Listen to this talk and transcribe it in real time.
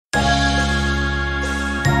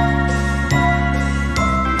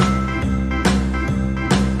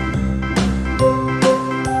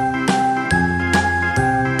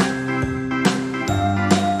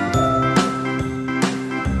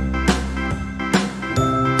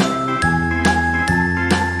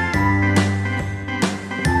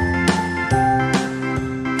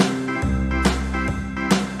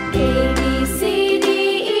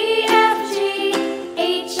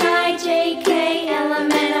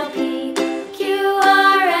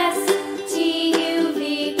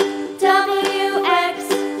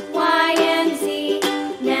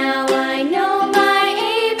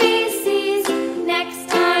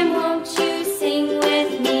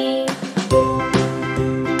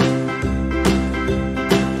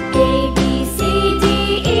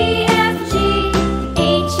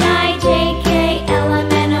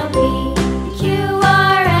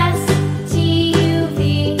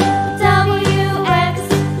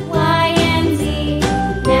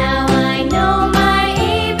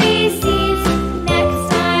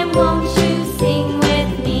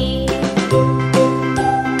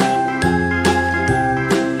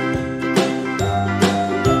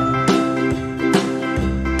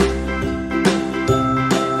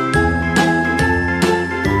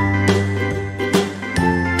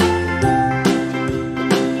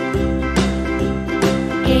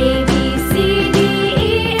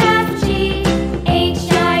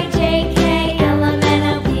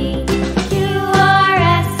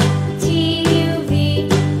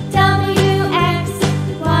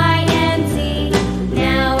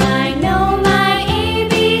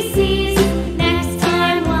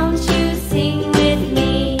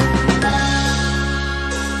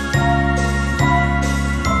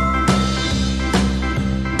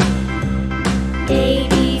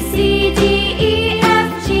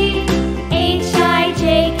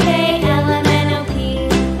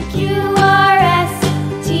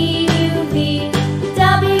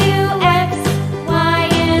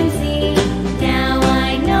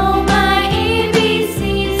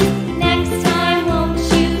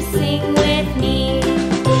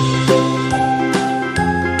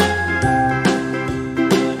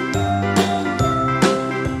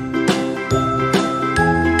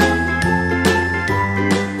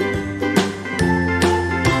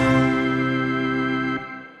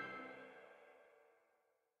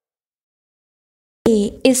A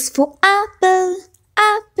is for apple,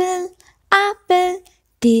 apple, apple.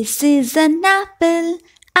 This is an apple,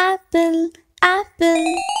 apple, apple.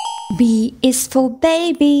 B is for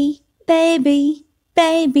baby, baby,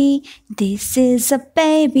 baby. This is a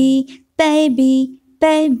baby, baby,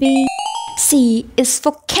 baby. C is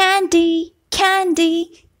for candy,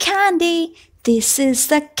 candy, candy. This is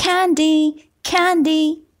the candy,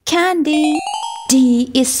 candy, candy. D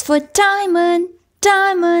is for diamond,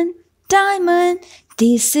 diamond, diamond.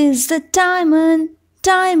 This is the diamond,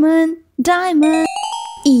 diamond, diamond.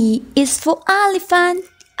 E is for elephant,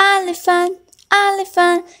 elephant,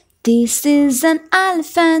 elephant. This is an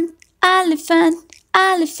elephant, elephant,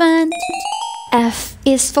 elephant. F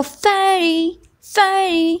is for fairy,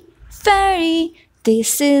 fairy, fairy.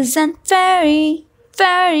 This is an fairy,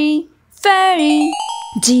 fairy, fairy.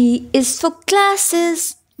 G is for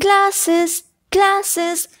glasses, glasses,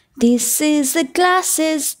 glasses. This is the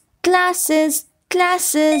glasses, glasses,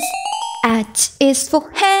 glasses. H is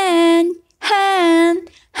for hand, hand,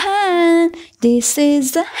 hand. This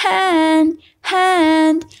is the hand,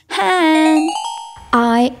 hand, hand.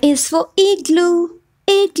 I is for igloo,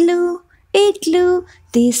 igloo, igloo.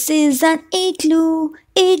 This is an igloo,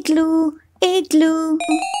 igloo, igloo.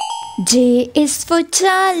 J is for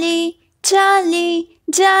jolly, jolly,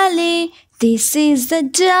 jolly. This is the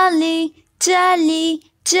jolly, jolly,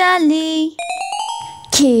 jolly.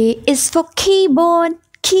 K is for keyboard,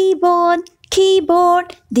 keyboard,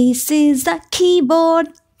 keyboard. This is the keyboard,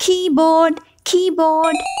 keyboard,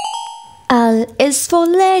 keyboard. L is for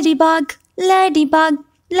ladybug, ladybug,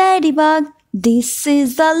 ladybug. This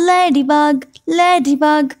is the ladybug,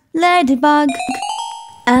 ladybug, ladybug.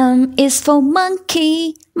 M is for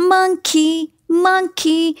monkey, monkey,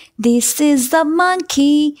 monkey. This is the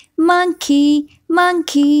monkey, monkey,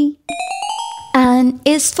 monkey. N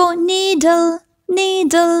is for needle,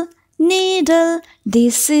 needle, needle.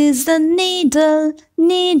 This is the needle,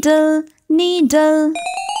 needle, needle.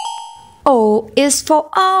 O is for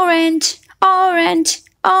orange, orange,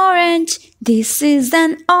 orange. This is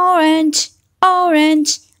an orange,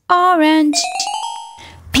 orange, orange.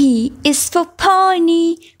 P is for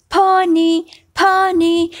pony, pony,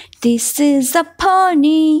 pony. This is a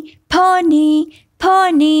pony, pony,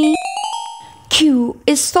 pony. Q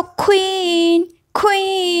is for queen,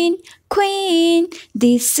 queen, queen.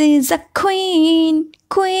 This is a queen,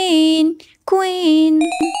 queen, queen.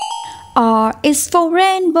 R is for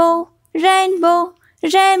rainbow, rainbow,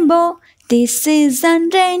 rainbow. This is a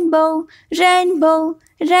rainbow, rainbow,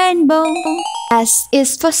 rainbow. S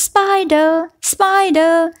is for spider,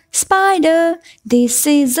 spider, spider. This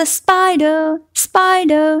is a spider,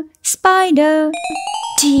 spider, spider.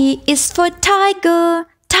 T is for tiger,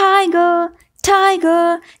 tiger,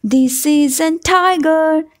 tiger. This is a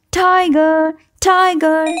tiger, tiger,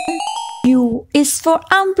 tiger. U is for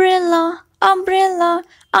umbrella, umbrella,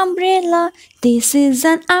 umbrella. This is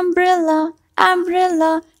an umbrella,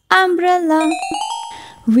 umbrella, umbrella.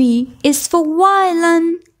 V is for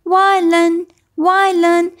violin, violin,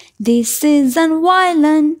 violin. This is an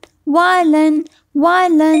violin, violin,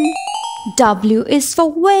 violin. W is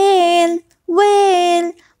for whale,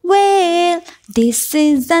 whale, whale. This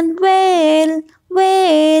is an whale,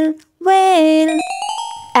 whale, whale.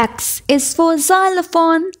 X is for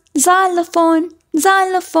xylophone, xylophone,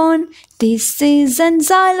 xylophone. This is an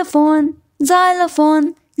xylophone,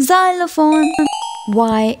 xylophone, xylophone.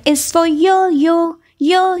 Y is for yo-yo,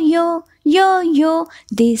 yo-yo, yo-yo.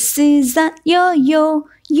 This is a yo-yo,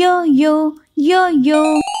 yo-yo,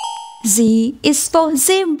 yo-yo. Z is for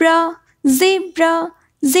zebra, zebra,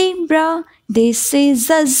 zebra. This is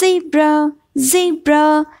a zebra,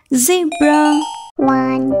 zebra, zebra.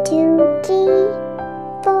 1, 2, 3,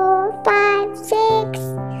 4, 5, 6,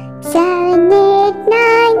 7, 8,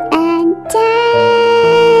 9, and 10.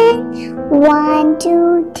 1,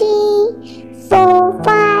 2, 3, 4,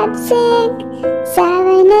 5, 6,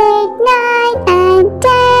 7, 8, 9, and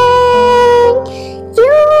 10.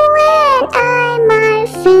 You and I, my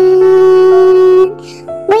friend,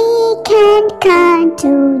 we can count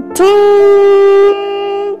to 10.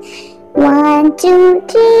 1, 2,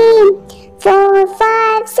 3, 4,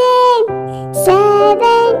 5, 6, 7,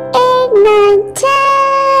 8, 9, 10.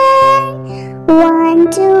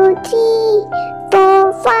 1, 2, 3,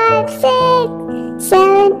 4, 5, 6,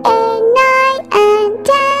 7, 8, 9, and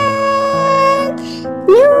 10.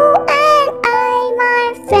 You and I, my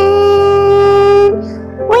friend,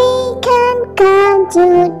 we can count to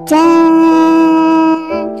 10.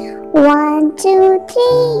 1, 2,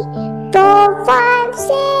 3, 4, 5,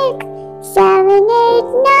 6, 7, 8,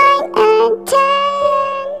 9, and 10.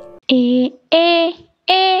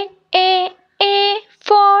 A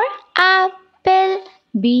for apple.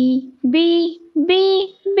 B, B,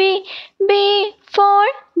 B, B, B for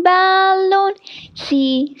balloon.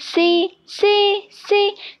 C, C, C,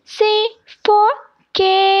 C, C for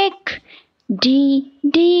cake. D,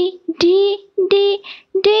 D, D, D,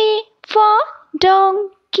 D for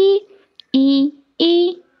donkey. E,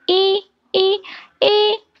 E, E, E,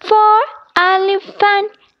 E for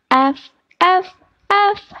elephant. F, F,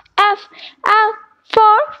 F, F, F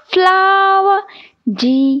for flower.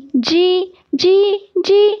 G, G, G,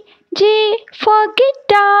 G, G for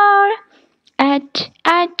guitar. H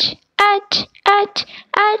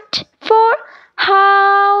for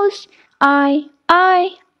house. I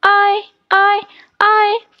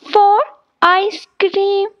for ice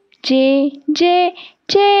cream. J, J,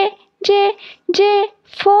 J, J, J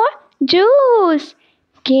for juice.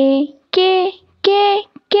 K, K, K,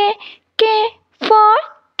 K, K for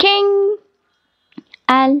king.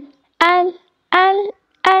 L, L, L,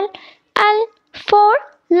 L, L for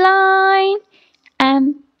line.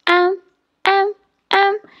 M, M, M,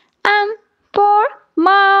 M, M for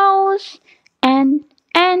mouse. N,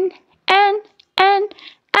 N, N, N,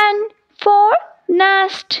 N for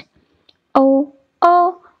nest. O,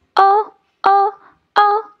 O, O, O,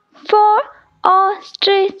 O for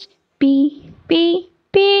ostrich. P, P,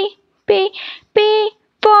 P, P, P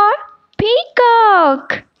for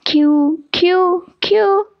peacock. Q, Q,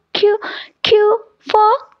 Q, Q, Q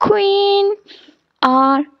for queen.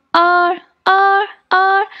 R, R, R,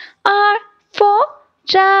 R, R for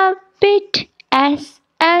rabbit. S,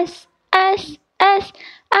 S, S, S,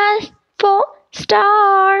 S for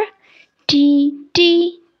star. T,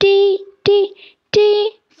 T, T, T,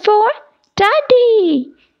 T for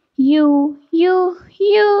daddy. U, U,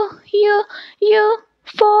 U, U, U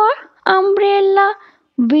for umbrella.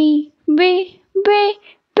 V, V, V,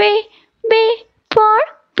 V, V for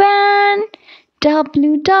van.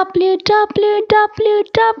 W, W, W, W,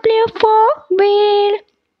 W for wheel.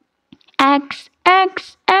 X,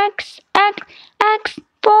 X, X, X, X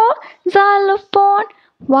for xylophone.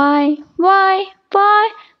 Y, Y, Y,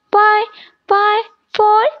 Y, Y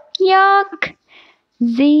for yak.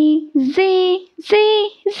 Z, Z, Z,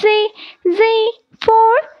 Z, Z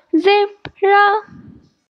for zebra.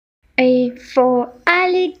 A for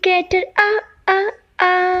alligator.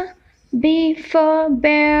 B for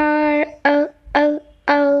bear.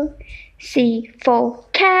 C for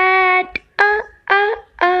cat.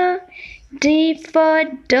 D for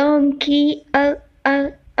donkey.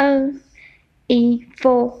 E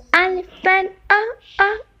for elephant.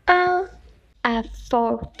 F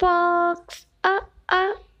for fox.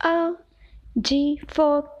 G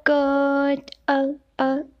for goat.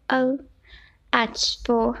 H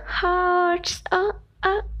for horse.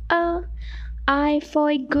 I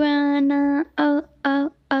for iguana.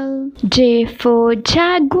 J for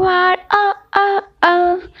jaguar.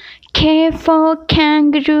 K for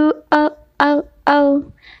kangaroo.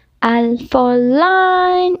 L for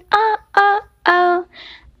lion.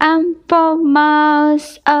 M for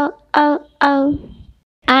mouse.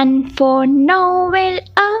 N for novel.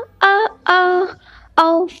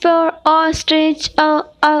 O for ostrich.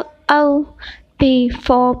 P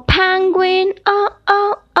for penguin.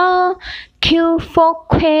 Q for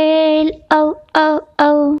quail.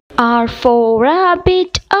 R for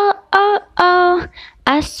rabbit.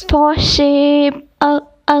 S for sheep.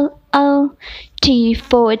 T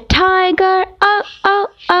for tiger.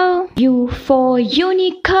 U for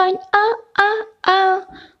unicorn.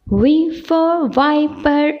 V for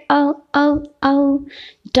viper.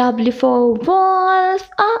 W for wolf.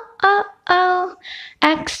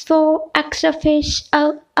 X for extrafish.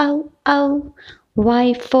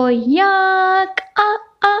 Y for yak.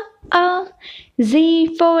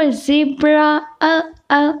 Z for zebra.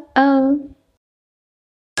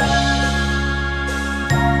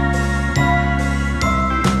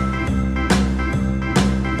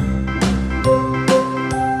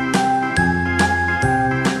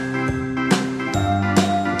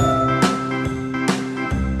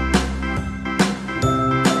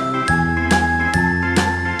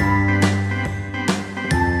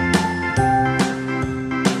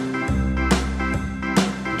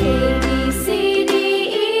 A, B, C, D,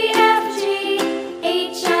 E, F, G,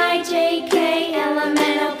 H, I, J, K.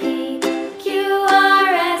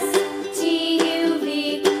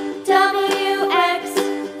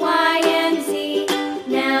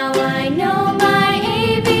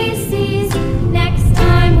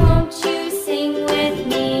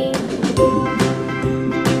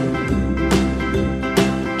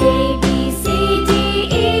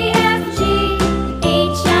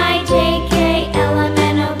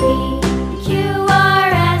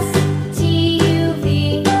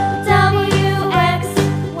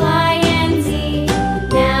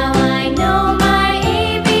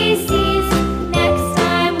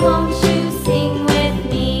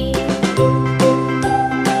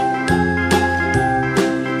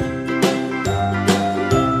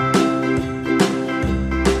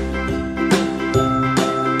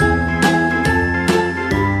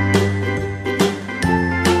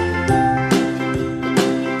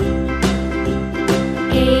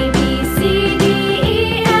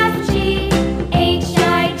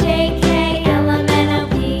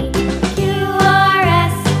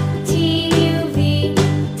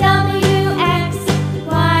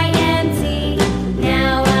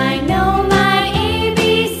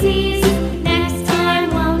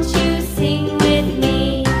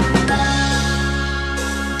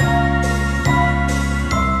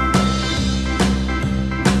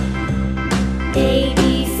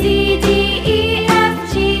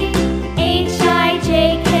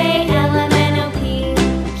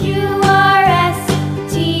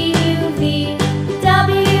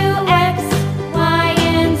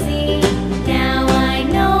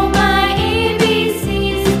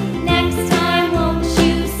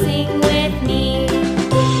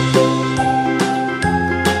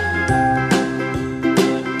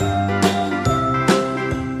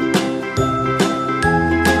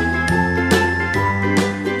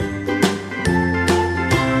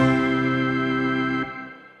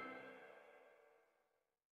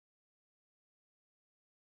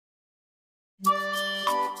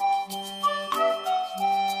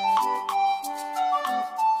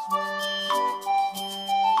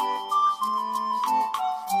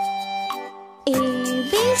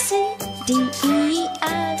 C, D, E,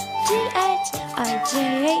 F, G, H, I, J,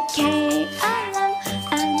 K, L, M,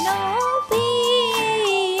 N, O, P,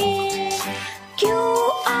 Q,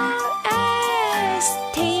 R, S,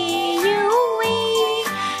 T, U, V,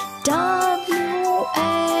 W,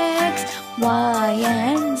 X, Y,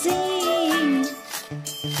 and Z.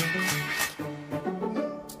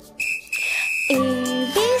 A,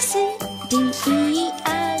 B, C, D, E,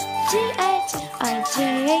 F, G, H, I, J,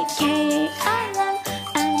 K, L, M,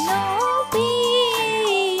 N, O, P,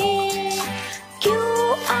 Q,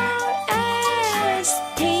 R, S,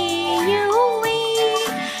 T, U, V,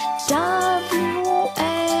 W,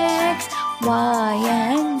 X, Y,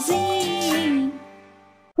 and Z.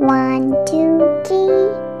 1, 2, 3,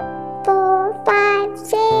 4, 5,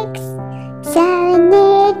 6, 7,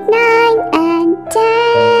 8, 9, and 10.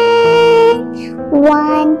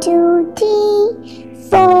 1, 2, 3,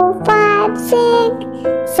 4, 5, 6,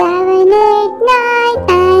 7, 8, 9,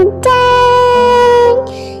 and 10.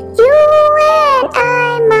 You and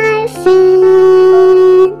I, my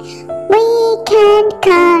friend, we can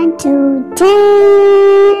count to 10.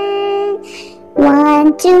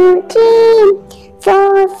 1, 2, 3,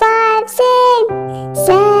 4, 5, 6,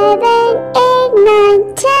 7, 8,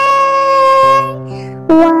 9, 10.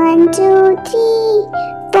 1, 2, 3,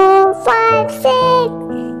 4, 5, 6,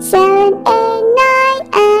 7, 8, 9,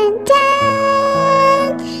 and 10.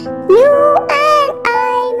 You and I,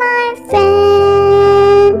 my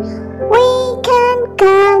friend, we can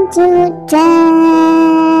count to 10.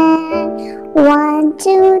 1,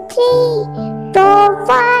 2, 3, 4,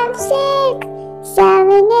 5, 6,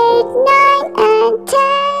 7, 8, 9, and 10.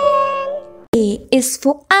 A is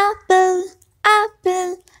for apple,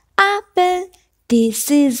 apple, apple.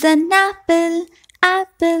 This is an apple,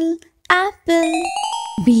 apple, apple.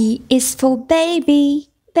 B is for baby,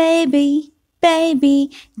 baby,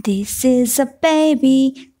 baby. This is a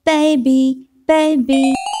baby, baby,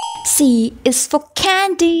 baby. C is for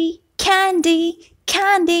candy, candy,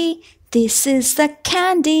 candy. This is a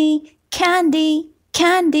candy, candy,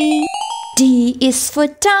 candy. D is for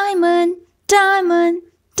diamond, diamond,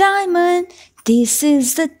 diamond. This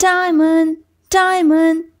is the diamond,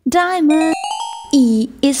 diamond, diamond. E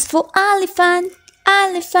is for elephant,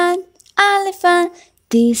 elephant, elephant.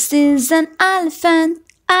 This is an elephant,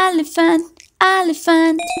 elephant,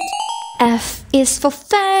 elephant. F is for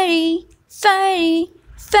fairy, fairy,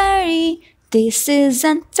 fairy. This is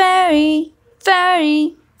an fairy,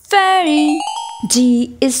 fairy, fairy.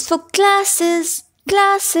 G is for glasses,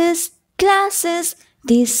 glasses, glasses.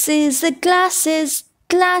 This is a glasses,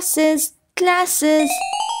 glasses, glasses.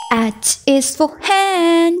 H is for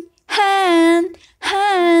hand, hand,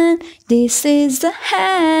 hand. This is the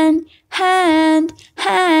hand, hand,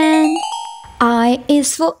 hand. I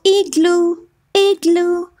is for igloo,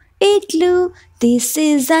 igloo, igloo. This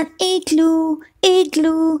is an igloo,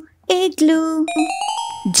 igloo, igloo.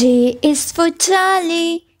 J is for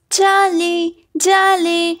jolly, jolly,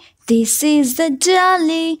 jolly. This is the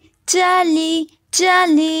jolly, jolly,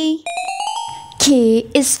 jolly. K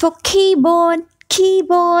is for keyboard,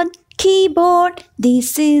 keyboard, keyboard.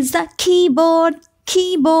 This is the keyboard,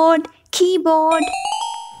 keyboard, keyboard.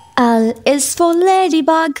 L is for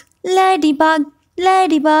ladybug, ladybug,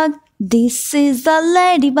 ladybug. This is the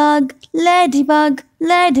ladybug, ladybug,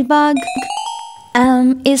 ladybug.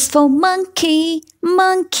 M is for monkey,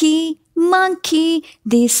 monkey, monkey.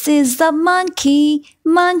 This is the monkey,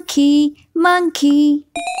 monkey, monkey.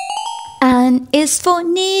 N is for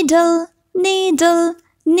needle, needle,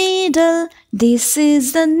 needle. This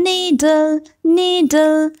is the needle,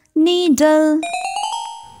 needle, needle.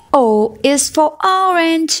 O is for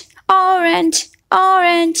orange, orange,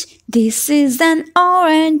 orange. This is an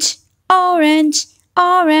orange, orange,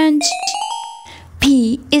 orange.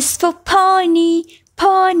 P is for pony,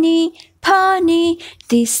 pony, pony.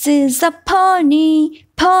 This is a pony,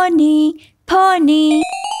 pony, pony.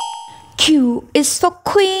 Q is for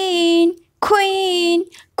queen, queen,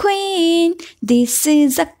 queen. This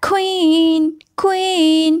is a queen,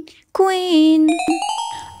 queen, queen.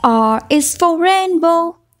 R is for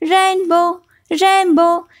rainbow, rainbow,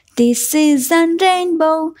 rainbow. This is a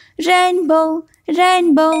rainbow, rainbow,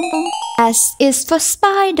 rainbow. S is for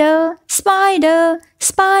spider, spider,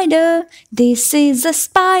 spider. This is a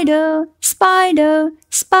spider, spider,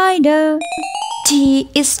 spider. T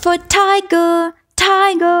is for tiger,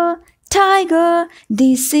 tiger, tiger.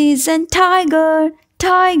 This is a tiger,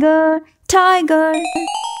 tiger, tiger.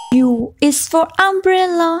 U is for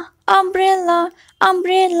umbrella, umbrella,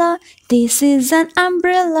 umbrella. This is an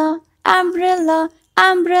umbrella, umbrella,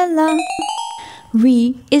 umbrella.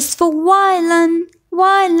 V is for violin,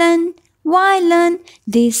 violin, violin.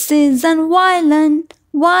 This is an violin,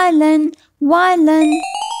 violin, violin.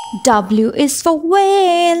 W is for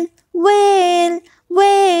whale, whale,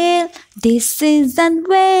 whale. This is an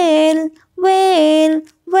whale, whale,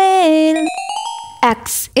 whale.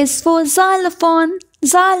 X is for xylophone,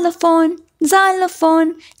 xylophone,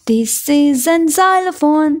 xylophone. This is an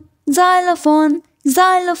xylophone, xylophone,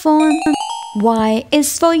 xylophone. Y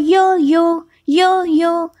is for yo-yo,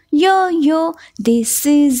 yo-yo, yo-yo. This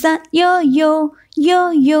is a yo-yo,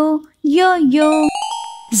 yo-yo, yo-yo.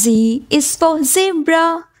 Z is for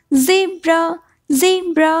zebra, zebra,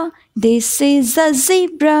 zebra. This is a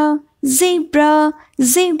zebra, zebra,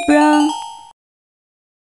 zebra.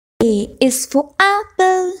 A is for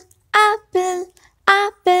apple, apple,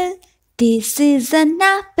 apple. This is an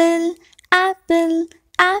apple, apple,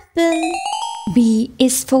 apple. B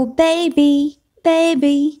is for baby,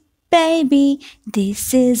 baby, baby.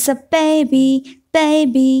 This is a baby,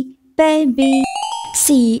 baby, baby.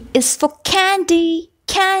 C is for candy,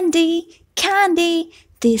 candy, candy.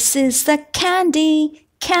 This is the candy,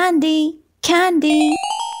 candy, candy.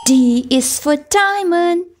 D is for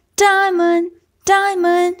diamond, diamond,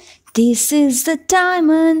 diamond. This is the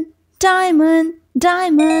diamond, diamond,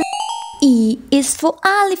 diamond. E is for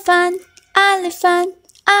elephant, elephant,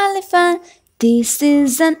 elephant. This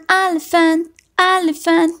is an elephant,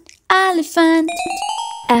 elephant, elephant.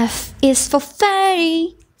 F is for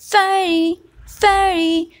fairy, fairy,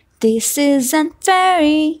 fairy. This is an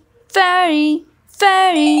fairy, fairy,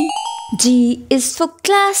 fairy. G is for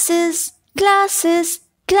glasses, glasses,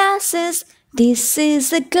 glasses. This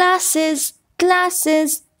is a glasses,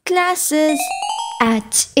 glasses, glasses.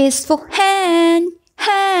 H is for hand,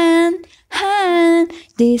 hand, hand.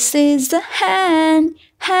 This is the hand,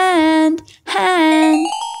 hand, hand.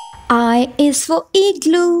 I is for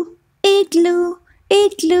igloo, igloo,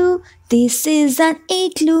 igloo. This is an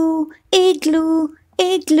igloo, igloo,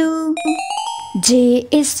 igloo. J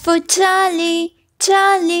is for jolly,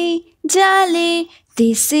 jolly, jolly.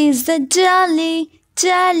 This is the jolly,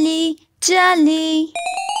 jolly, jolly.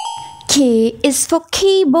 K is for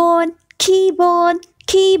keyboard, keyboard,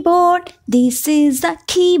 keyboard. This is the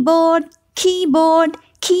keyboard, keyboard,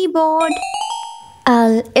 keyboard.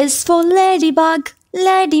 L is for ladybug,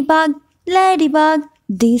 ladybug, ladybug.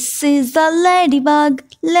 This is the ladybug,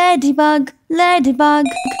 ladybug, ladybug.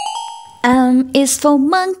 M is for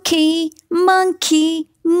monkey, monkey,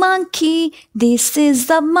 monkey. This is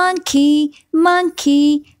the monkey,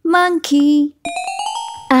 monkey, monkey.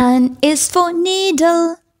 N is for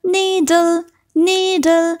needle, needle,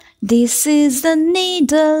 needle. This is the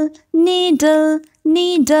needle, needle,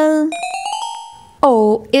 needle.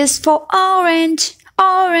 O is for orange,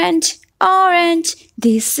 orange, orange.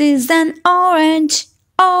 This is an orange,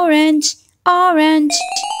 orange, orange.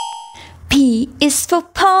 P is for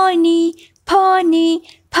pony, pony,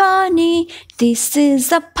 pony. This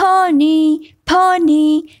is a pony,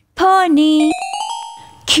 pony, pony.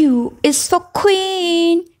 Q is for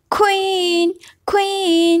queen, queen,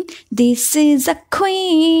 queen. This is a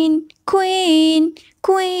queen, queen,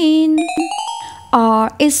 queen. R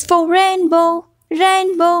is for rainbow,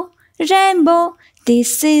 rainbow, rainbow.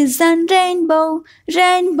 This is a rainbow,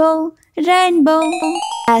 rainbow, rainbow.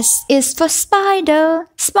 S is for spider,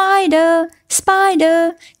 spider,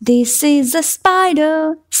 spider. This is a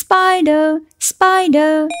spider, spider,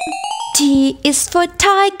 spider. T is for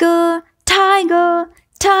tiger, tiger,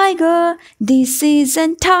 tiger. This is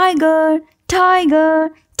a tiger,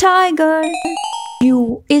 tiger, tiger.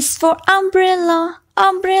 U is for umbrella,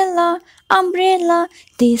 umbrella, umbrella.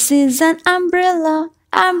 This is an umbrella,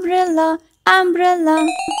 umbrella, umbrella.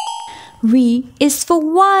 V is for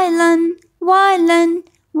violin, violin,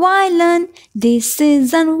 violin. This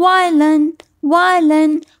is an violin,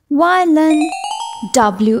 violin, violin.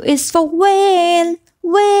 W is for whale,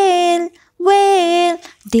 whale, whale.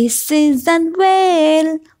 This is an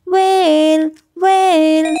whale, whale,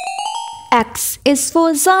 whale. X is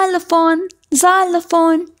for xylophone,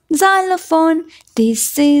 xylophone, xylophone.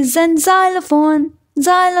 This is an xylophone,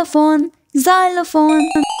 xylophone, xylophone.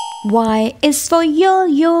 Y is for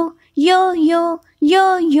yo-yo, yo-yo,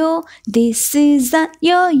 yo-yo. This is a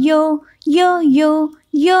yo-yo, yo-yo,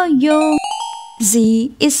 yo-yo.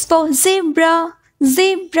 Z is for zebra,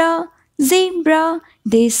 zebra, zebra.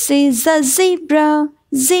 This is a zebra,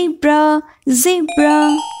 zebra,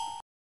 zebra.